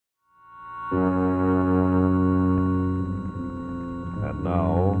And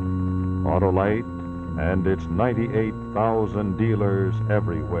now, Auto-Lite and its 98,000 dealers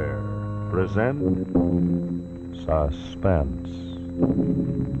everywhere present Suspense.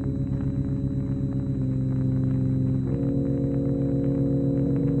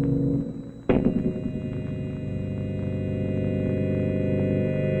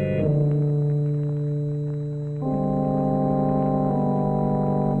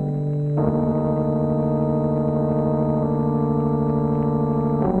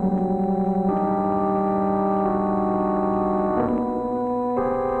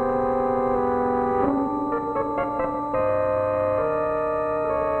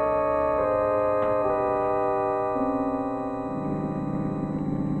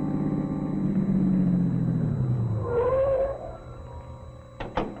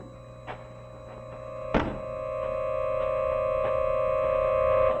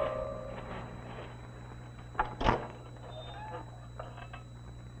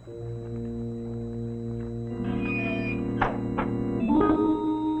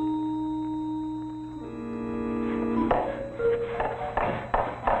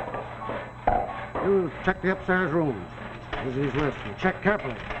 Check the upstairs rooms. Here's these lists. And check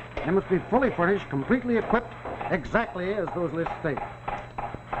carefully. They must be fully furnished, completely equipped, exactly as those lists state.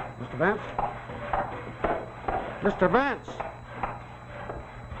 Mr. Vance? Mr. Vance!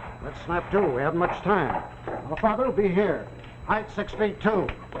 Let's snap to. We haven't much time. Our father will be here. Height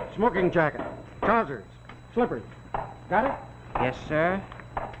 6'2". Smoking jacket. Trousers. Slippers. Got it? Yes, sir.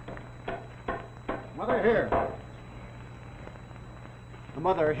 Mother here. The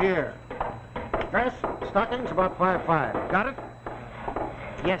mother here. Dress, stockings, about 5'5". Got it?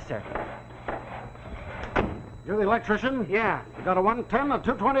 Yes, sir. You're the electrician? Yeah. You got a 110 and a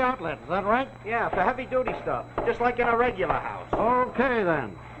 220 outlet, is that right? Yeah, for heavy-duty stuff, just like in a regular house. Okay,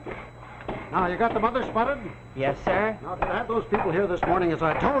 then. Now, you got the mother spotted? Yes, sir. Now, if you had those people here this morning, as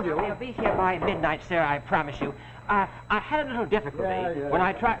I told you... They'll be here by midnight, sir, I promise you. I had a little difficulty when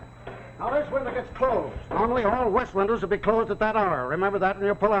I tried... Now, this window gets closed. Normally, all west windows will be closed at that hour. Remember that when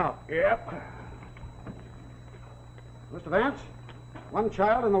you pull out. Yep. Mr. Vance, one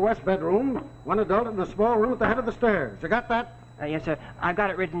child in the west bedroom, one adult in the small room at the head of the stairs. You got that? Yes, sir. I've got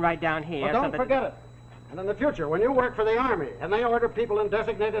it written right down here. Well, don't forget it. And in the future, when you work for the Army and they order people in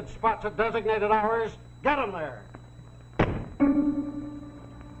designated spots at designated hours, get them there.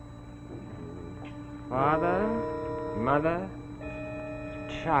 Father, mother,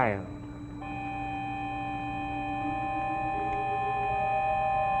 child.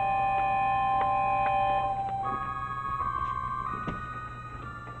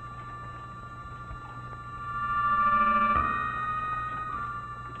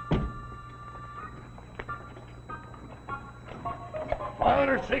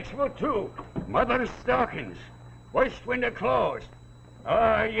 Father 6'2", mother's stockings, west window closed.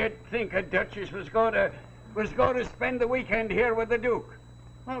 Oh, you'd think a duchess was going to spend the weekend here with the Duke.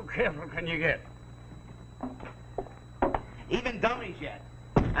 How careful can you get? Even dummies yet.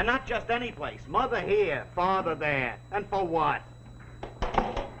 And not just any place. Mother here, father there. And for what?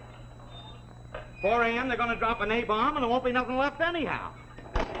 4 a.m. they're going to drop an A-bomb and there won't be nothing left anyhow.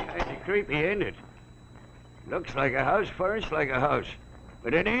 Kind of creepy, ain't it? Looks like a house first, like a house.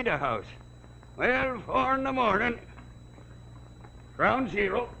 But it ain't a house. Well, 4 in the morning. Ground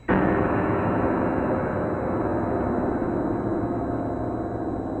zero.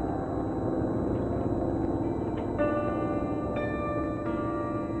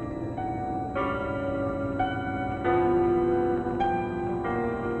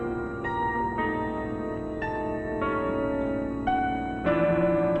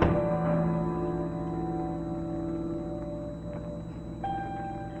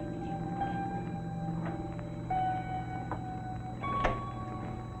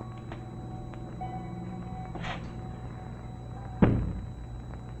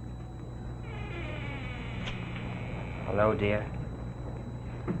 Hello, dear.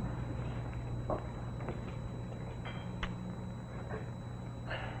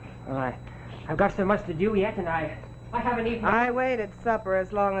 Well, I've got so much to do yet, and I haven't eaten... I waited supper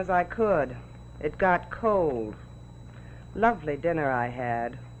as long as I could. It got cold. Lovely dinner I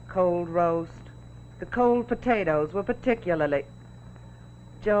had. Cold roast. The cold potatoes were particularly...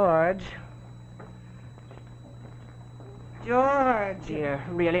 George. George! Dear,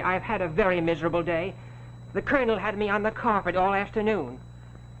 really, I've had a very miserable day. The colonel had me on the carpet all afternoon.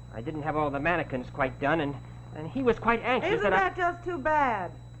 I didn't have all the mannequins quite done, and he was quite anxious Isn't that just too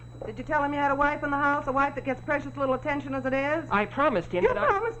bad? Did you tell him you had a wife in the house, a wife that gets precious little attention as it is? I promised him You that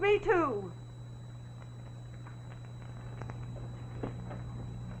promised me, too.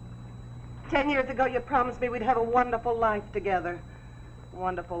 10 years ago, you promised me we'd have a wonderful life together.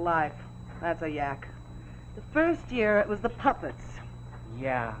 Wonderful life. That's a yak. The first year, it was the puppets.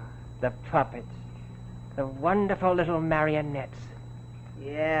 Yeah, the puppets. The wonderful little marionettes.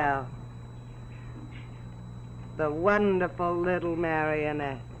 Yeah. The wonderful little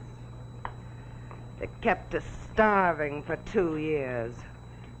marionettes. They kept us starving for 2 years.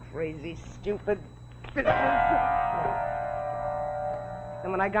 Crazy, stupid bitches.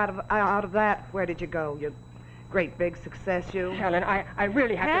 And when I got out of that, where did you go? You great big success, you? Helen, I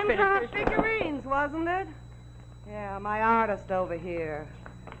really have to finish Hand-carved this. figurines, wasn't it? Yeah, my artist over here.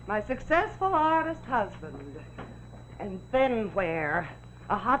 My successful artist husband. And then where?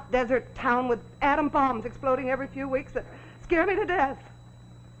 A hot desert town with atom bombs exploding every few weeks that scare me to death.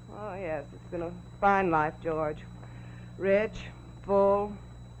 Oh, yes, it's been a fine life, George. Rich, full,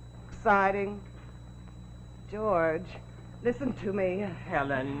 exciting. George, listen to me.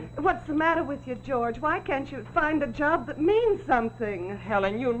 Helen. What's the matter with you, George? Why can't you find a job that means something?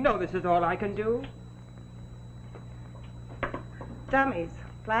 Helen, you know this is all I can do. Dummies.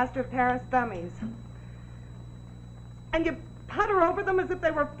 Plaster of Paris dummies. And you putter over them as if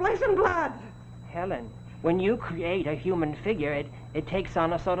they were flesh and blood. Helen, when you create a human figure, it takes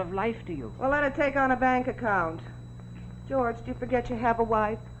on a sort of life to you. Well, let it take on a bank account. George, do you forget you have a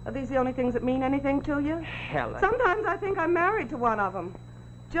wife? Are these the only things that mean anything to you? Helen. Sometimes I think I'm married to one of them.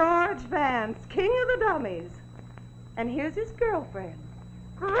 George Vance, king of the dummies. And here's his girlfriend,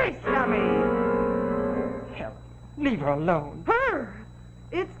 Grace Dummy. Helen, leave her alone. Her!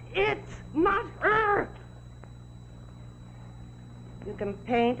 It's it, not her! You can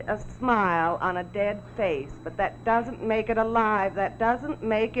paint a smile on a dead face, but that doesn't make it alive. That doesn't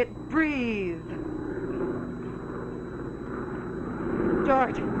make it breathe.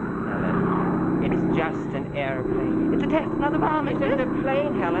 George. Helen, it's just an airplane. It's a test, another bomb, It's isn't in it? the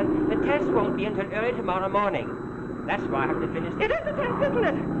plane, Helen. The test won't be until early tomorrow morning. That's why I have to finish It is a test, isn't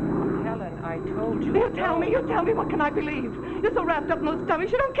it? Helen, I told you. You tell me, what can I believe? You're so wrapped up in those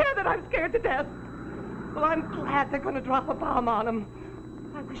dummies, you don't care that I'm scared to death. Well, I'm glad they're going to drop a bomb on them.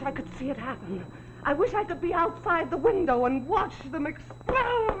 I wish I could see it happen. I wish I could be outside the window and watch them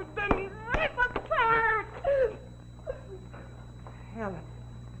explode and rip apart. Helen.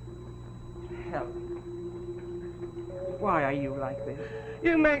 Why are you like this?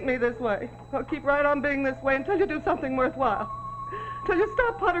 You make me this way. I'll keep right on being this way until you do something worthwhile. Till you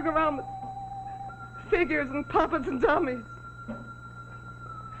stop puttering around with figures and puppets and dummies.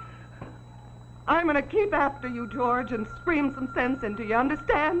 I'm going to keep after you, George, and scream some sense into you,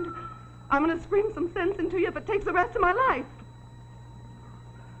 understand? I'm going to scream some sense into you if it takes the rest of my life.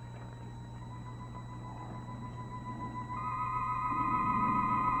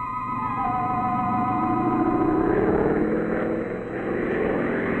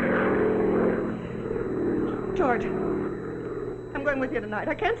 George, I'm going with you tonight.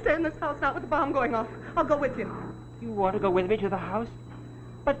 I can't stay in this house now with the bomb going off. I'll go with you. You want to go with me to the house?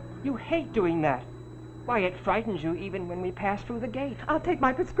 But you hate doing that. Why, it frightens you even when we pass through the gate. I'll take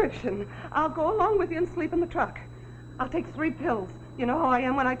my prescription. I'll go along with you and sleep in the truck. I'll take 3 pills. You know how I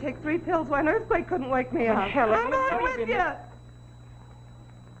am when I take 3 pills. Why, an earthquake couldn't wake me up. Helen, I'm going don't with be you. mi-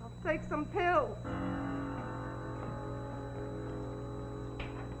 I'll take some pills.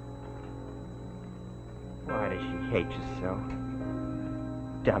 Why does she hate you so?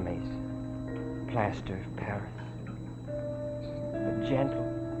 Dummies. Plaster of Paris. But gentle,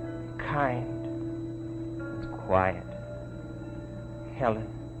 kind, and quiet. Helen,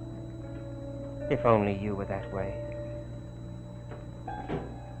 if only you were that way.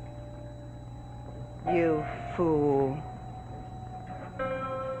 You fool.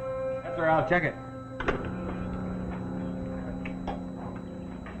 Yes, sir, I'll check it.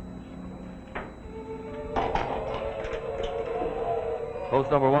 Post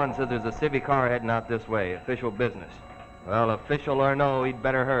number 1 says there's a civic car heading out this way. Official business. Well, official or no, he'd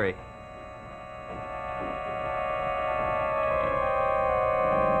better hurry.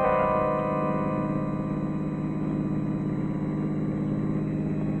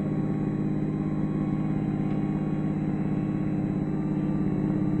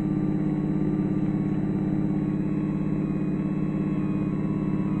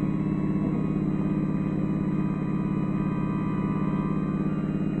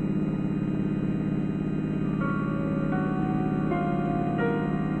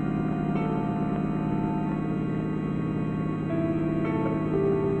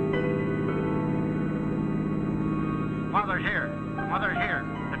 Mother's here. Mother's here.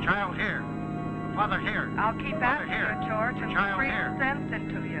 The child's here. Mother's here. I'll keep Mother after here. you, George, and Child scream here. sense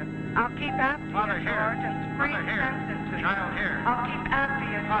into you. I'll keep after Mother you, here. George, and scream Mother here. sense into you. Child here. I'll keep after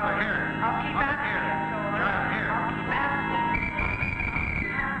you, George. I'll keep after you, George. I'll keep after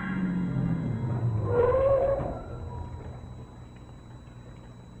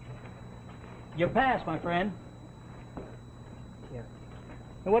you. You passed, my friend. Yeah.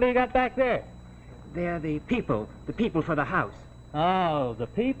 And what do you got back there? They're the people for the house. Oh, the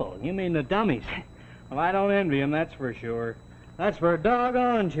people. You mean the dummies. Well, I don't envy them, that's for sure. That's for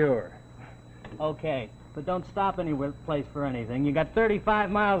doggone sure. Okay, but don't stop any place for anything. You got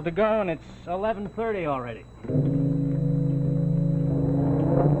 35 miles to go, and it's 11:30 already.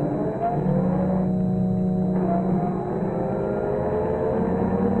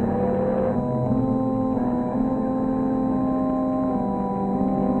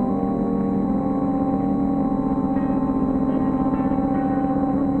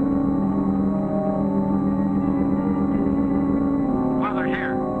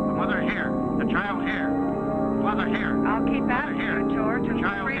 I'll keep after you, George, and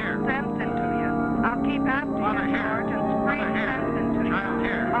spring sense into you. I'll keep after you, George, and spring sense into you.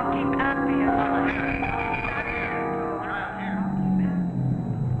 I'll keep after you, George.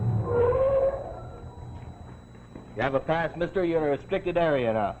 You have a pass, mister. You're in a restricted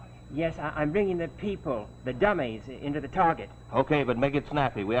area now. Yes, I'm bringing the people, the dummies, into the target. Okay, but make it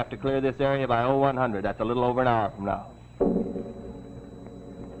snappy. We have to clear this area by 0100. That's a little over an hour from now.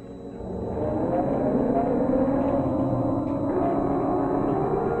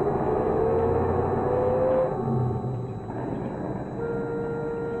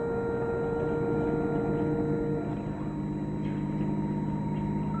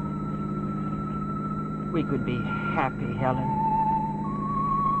 We could be happy, Helen.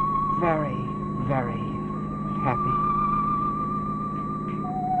 Very, very happy.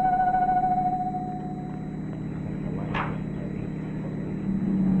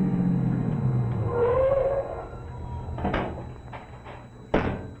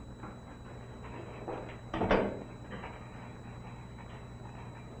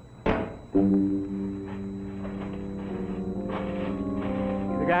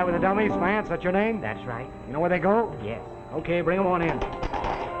 The guy with the dummies, Vance, that's your name? That's right. You know where they go? Yes. Okay, bring them on in.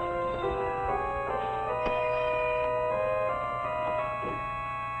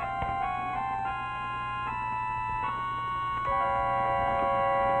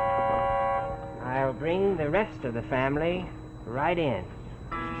 I'll bring the rest of the family right in.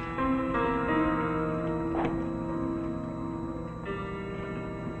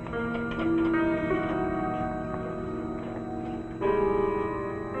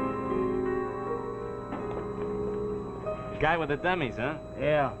 Guy with the dummies, huh?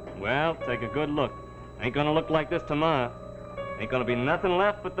 Yeah. Well, take a good look. Ain't gonna look like this tomorrow. Ain't gonna be nothing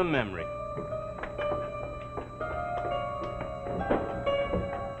left but the memory.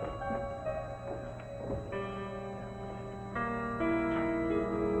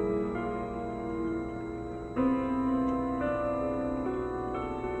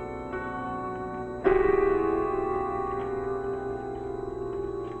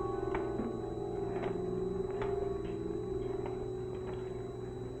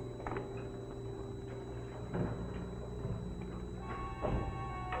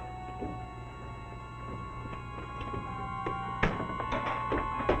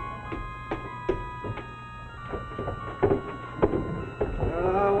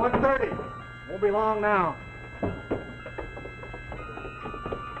 Won't be long now.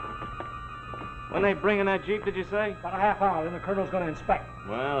 When they bring in that Jeep, did you say? About a half hour, then the colonel's going to inspect.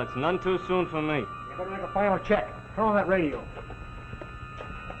 Well, it's none too soon for me. You better make a final check. Turn on that radio.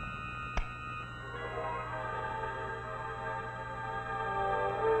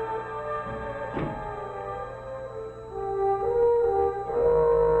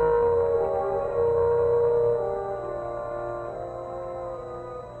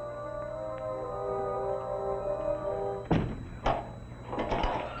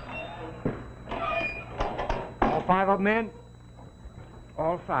 All five of them in?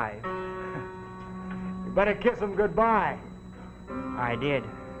 All five. You better kiss them goodbye. I did.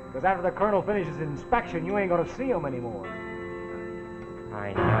 Because after the colonel finishes his inspection, you ain't going to see them anymore.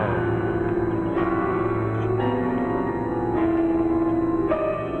 I know.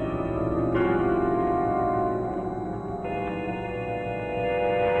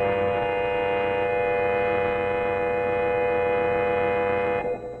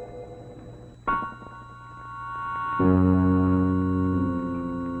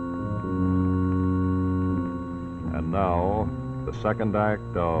 And now, the second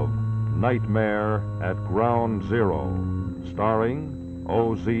act of Nightmare at Ground Zero, starring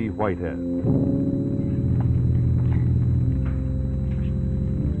O.Z. Whitehead.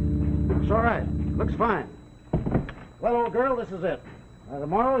 It's all right. Looks fine. Well, old girl, this is it.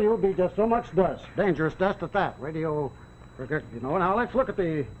 Tomorrow you'll be just so much dust. Dangerous dust at that. Radio, forget, you know. Now let's look at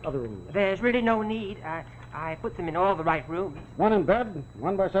the other rooms. There's really no need. I put them in all the right rooms. One in bed,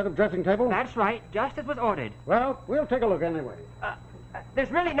 one by side of dressing table? That's right, just as was ordered. Well, we'll take a look anyway.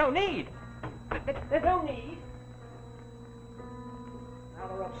 There's really no need. There's no need. Now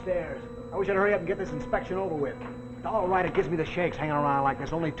they're upstairs. I wish I'd hurry up and get this inspection over with. All right, it gives me the shakes hanging around like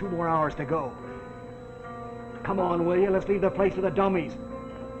this. Only 2 more hours to go. Come on, will you? Let's leave the place to the dummies.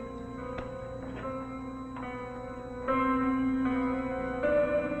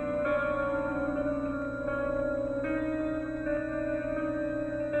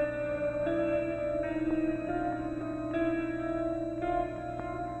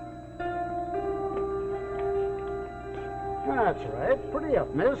 That's right. Pretty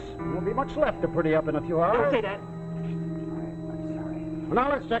up, miss. Won't be much left to pretty up in a few hours. Don't say that. I'm sorry. Well, now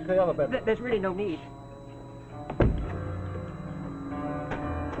let's check the other bed. There's really no need.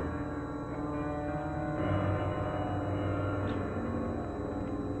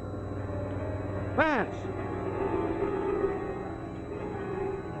 Vance!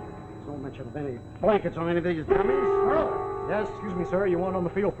 There's no mention of any blankets on any of these dummies. Oh, yes, excuse me, sir. You want on the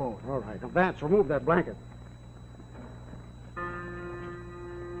field phone. All right. Now, Vance, remove that blanket.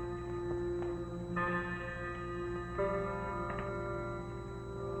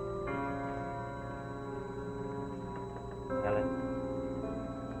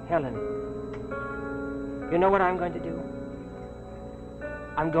 Helen, you know what I'm going to do?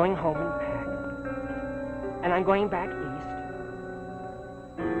 I'm going home and pack. And I'm going back east.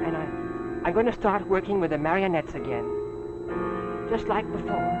 And I'm going to start working with the marionettes again. Just like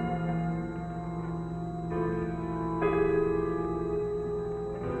before.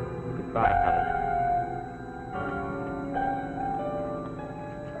 Goodbye, Helen.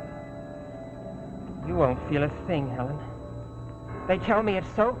 You won't feel a thing, Helen. They tell me it's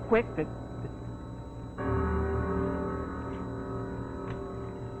so quick that...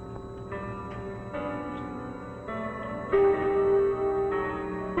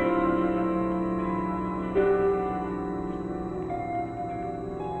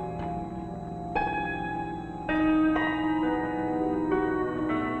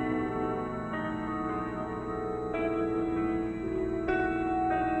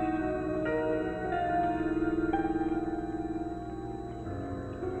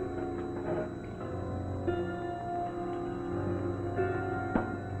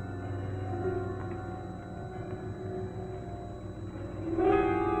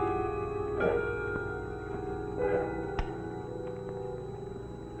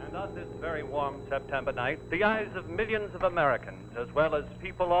 Very warm September night, the eyes of millions of Americans, as well as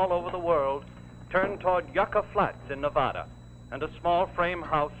people all over the world, turn toward Yucca Flats in Nevada and a small frame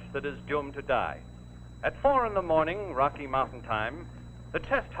house that is doomed to die. At 4 in the morning, Rocky Mountain time, the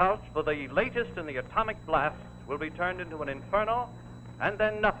test house for the latest in the atomic blasts will be turned into an inferno and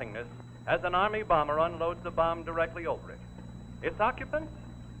then nothingness as an Army bomber unloads a bomb directly over it. Its occupants?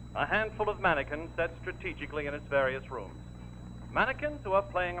 A handful of mannequins set strategically in its various rooms. Mannequins who are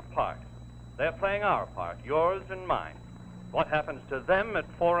playing a part. They're playing our part, yours and mine. What happens to them at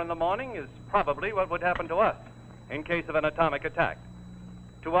 4 in the morning is probably what would happen to us in case of an atomic attack.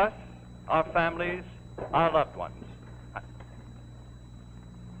 To us, our families, our loved ones.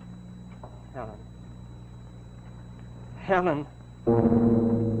 Helen. Helen.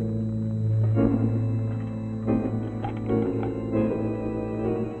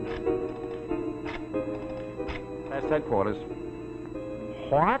 That's headquarters.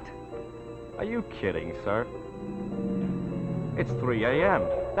 What? Are you kidding, sir? It's 3 a.m.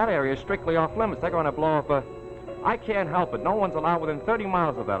 That area is strictly off limits. They're going to blow up a... I can't help it. No one's allowed within 30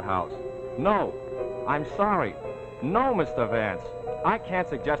 miles of that house. No. I'm sorry. No, Mr. Vance. I can't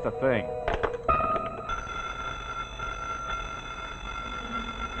suggest a thing.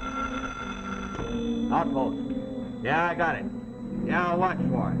 Outpost. Yeah, I got it. Yeah, I'll watch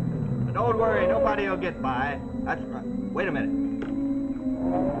for it. But don't worry, nobody will get by. That's right. Wait a minute.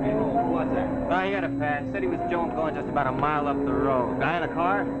 Hey, what's that? I had a pad. Said he was Jones going just about a mile up the road. Guy in a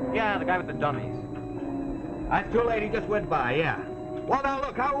car? Yeah, the guy with the dummies. That's too late. He just went by, yeah. Well, now,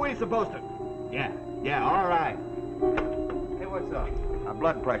 look, how are we supposed to... Yeah, all right. Hey, what's up?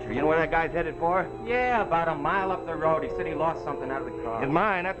 Blood pressure. You know where that guy's headed for? Yeah, about a mile up the road. He said he lost something out of the car. In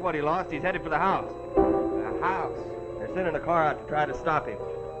mine, that's what he lost. He's headed for the house. The house? They're sending a car out to try to stop him.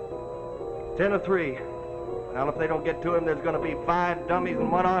 10 to 3. Now, if they don't get to him, there's going to be 5 dummies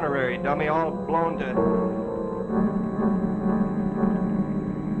and 1 honorary dummy, all blown to...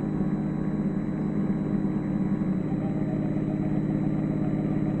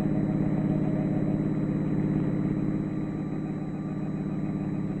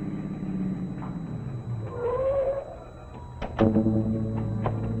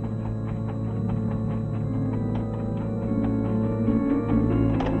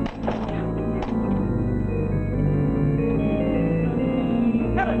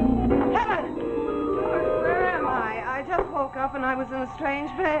 And I was in a strange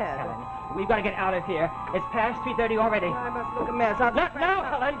bed. Helen, we've got to get out of here. It's past 3:30 already. I must look a mess. I'll Not now,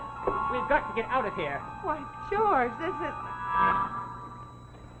 Helen. We've got to get out of here. Why, George, this is...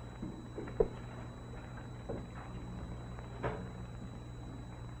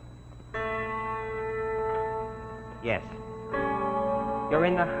 Yes. You're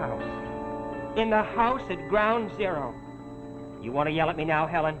in the house. In the house at ground zero. You want to yell at me now,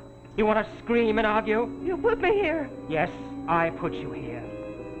 Helen? You want to scream and argue? You put me here. Yes, I put you here.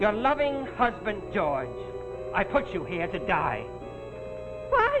 Your loving husband, George. I put you here to die.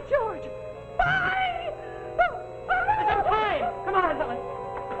 Why, George? Why? There's no time. Come on, Helen.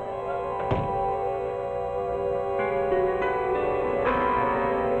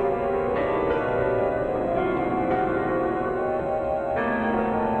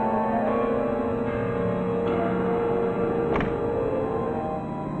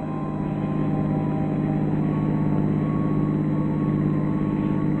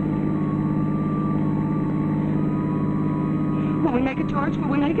 George, will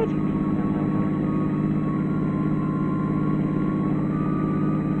we make it?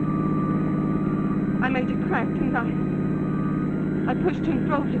 I made you crack, didn't I? I pushed you and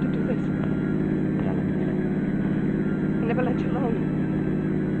drove you to do this. I never let you alone.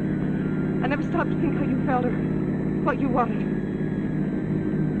 I never stopped to think how you felt or what you wanted.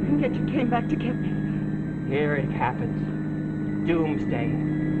 And yet you came back to get me. Here it happens. Doomsday.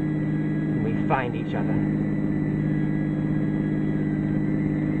 And we find each other.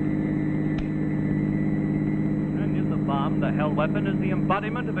 The hell weapon is the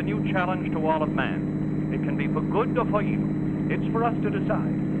embodiment of a new challenge to all of man. It can be for good or for evil. It's for us to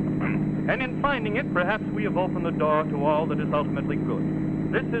decide. And in finding it, perhaps we have opened the door to all that is ultimately good.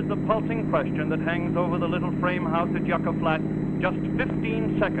 This is the pulsing question that hangs over the little frame house at Yucca Flat just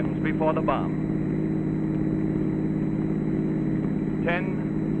 15 seconds before the bomb.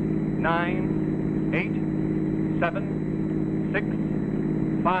 10, 9, 8, 7,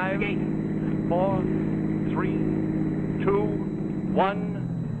 6, 5, 4, 3, 2, 1.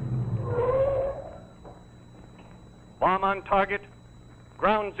 Bomb on target.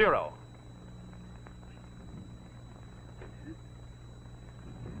 Ground zero.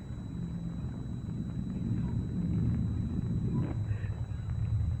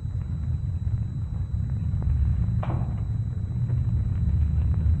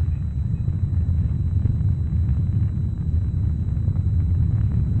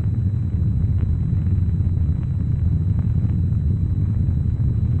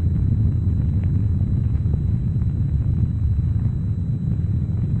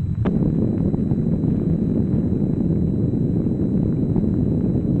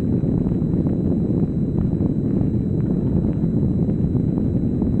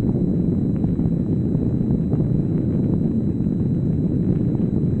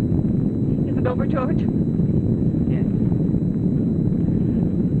 George? Yes.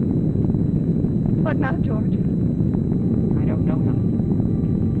 What now, George? I don't know, Helen.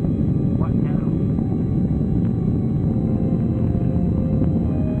 What now?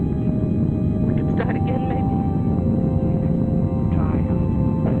 We could start again, maybe. Try, Helen.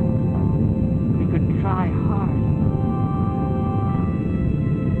 We could try hard.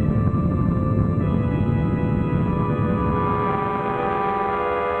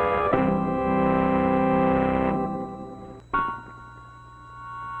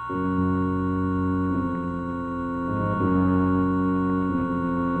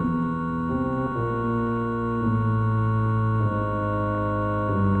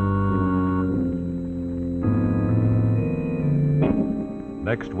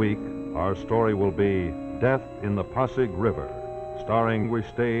 Next week, our story will be Death in the Pasig River, starring English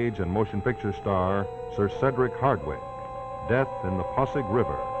stage and motion picture star Sir Cedric Hardwicke. Death in the Pasig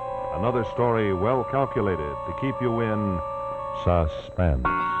River, another story well calculated to keep you in suspense.